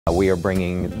We are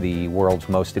bringing the world's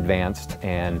most advanced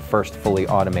and first fully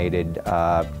automated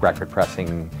record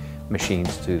pressing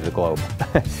machines to the globe,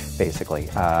 basically.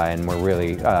 And we're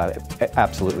really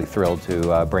absolutely thrilled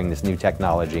to bring this new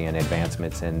technology and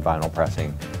advancements in vinyl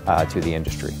pressing to the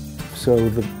industry. So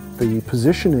the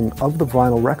positioning of the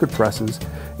vinyl record presses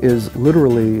is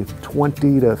literally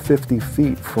 20 to 50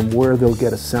 feet from where they'll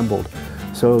get assembled.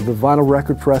 So the vinyl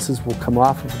record presses will come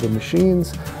off of the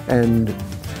machines and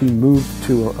be moved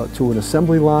to an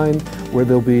assembly line where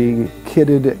they'll be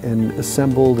kitted and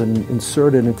assembled and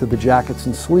inserted into the jackets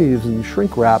and sleeves and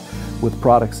shrink wrap with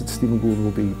products that Stephen Gould will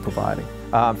be providing.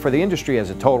 For the industry as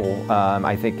a total,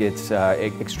 I think it's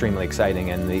extremely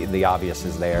exciting, and the obvious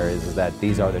is that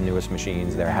these are the newest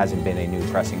machines. There hasn't been a new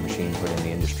pressing machine put in the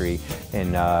industry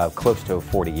in close to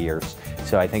 40 years.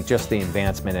 So I think just the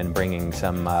advancement in bringing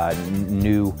some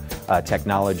new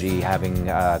technology, having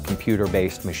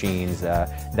computer-based machines,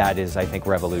 that is, I think,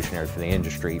 revolutionary for the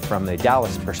industry. From the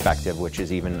Dallas perspective, which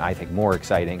is even, I think, more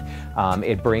exciting,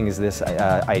 it brings this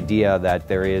idea that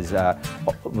there is,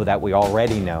 that we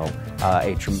already know,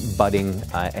 a budding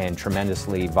and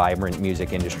tremendously vibrant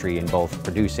music industry in both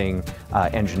producing,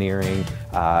 engineering,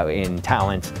 in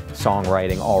talent,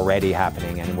 songwriting already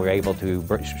happening, and we're able to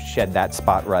shed that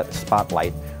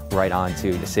spotlight right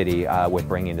onto the city with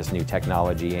bringing this new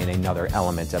technology and another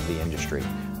element of the industry.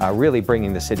 Really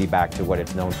bringing the city back to what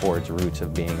it's known for, its roots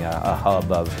of being a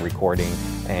hub of recording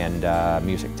and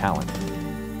music talent.